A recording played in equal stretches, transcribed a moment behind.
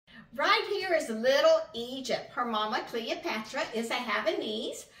Right here is little Egypt. Her mama, Cleopatra, is a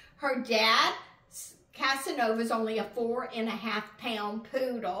Havanese. Her dad, Casanova, is only a 4.5-pound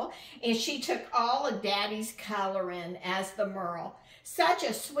poodle, and she took all of Daddy's coloring as the Merle. Such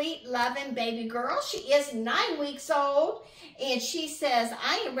a sweet, loving baby girl. She is 9 weeks old, and she says,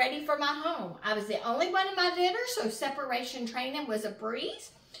 I am ready for my home. I was the only one in my litter, so separation training was a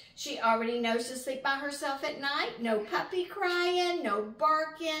breeze. She already knows to sleep by herself at night. No puppy crying, no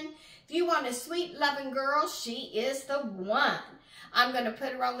barking. If you want a sweet, loving girl, she is the one. I'm going to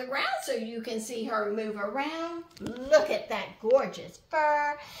put her on the ground so you can see her move around. Look at that gorgeous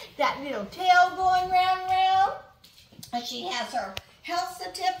fur, that little tail going round and round. And she has her health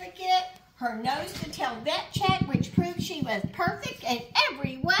certificate, her nose to tail vet check, which proves she was perfect in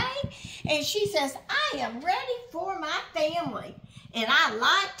every way. And she says, I am ready for my family. And I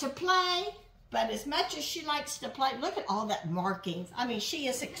like to play, but as much as she likes to play, look at all that markings. I mean, she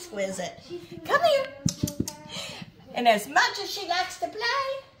is exquisite. Come here. And as much as she likes to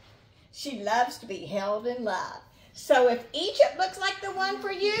play, she loves to be held in love. So if Egypt looks like the one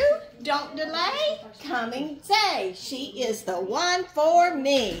for you, don't delay. Come and say, she is the one for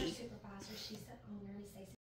me.